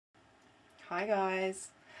Hi guys.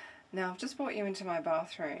 Now I've just brought you into my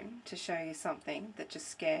bathroom to show you something that just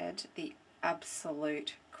scared the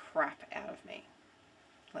absolute crap out of me.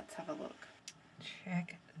 Let's have a look.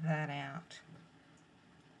 Check that out.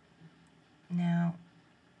 Now,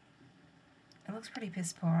 it looks pretty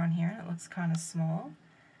piss poor on here and it looks kind of small,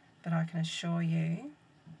 but I can assure you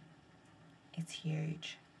it's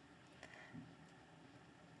huge.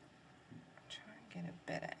 I'll try and get a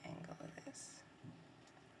better angle of this.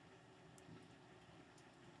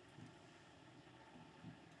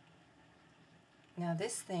 Now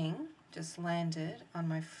this thing just landed on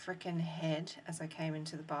my frickin' head as I came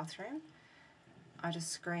into the bathroom. I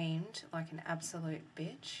just screamed like an absolute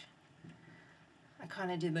bitch. I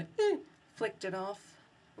kind of did the flicked it off,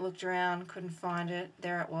 looked around, couldn't find it.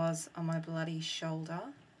 There it was on my bloody shoulder,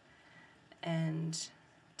 and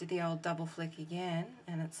did the old double flick again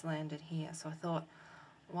and it's landed here. So I thought,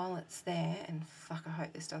 while it's there, and fuck, I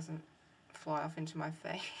hope this doesn't fly off into my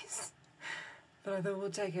face. But I thought we'll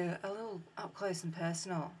take a little up close and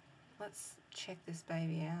personal. Let's check this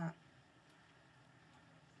baby out.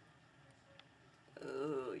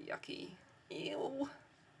 Oh, yucky. Ew.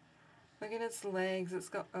 Look at its legs. It's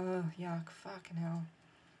got, oh, yuck. Fucking hell.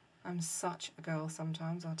 I'm such a girl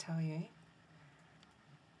sometimes, I'll tell you.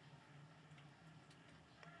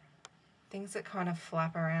 Things that kind of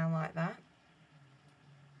flap around like that.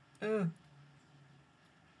 Ugh.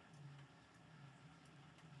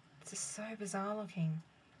 It's just so bizarre looking.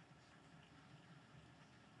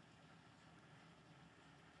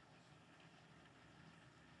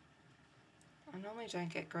 I normally don't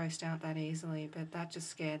get grossed out that easily, but that just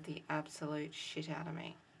scared the absolute shit out of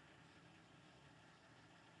me.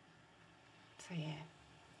 So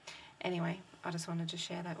yeah. Anyway, I just wanted to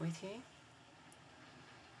share that with you.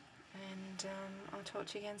 And I'll talk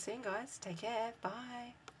to you again soon, guys. Take care.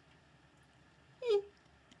 Bye.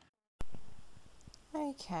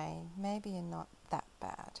 Okay, maybe you're not that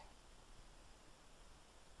bad.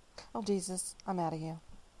 Oh Jesus, I'm out of here.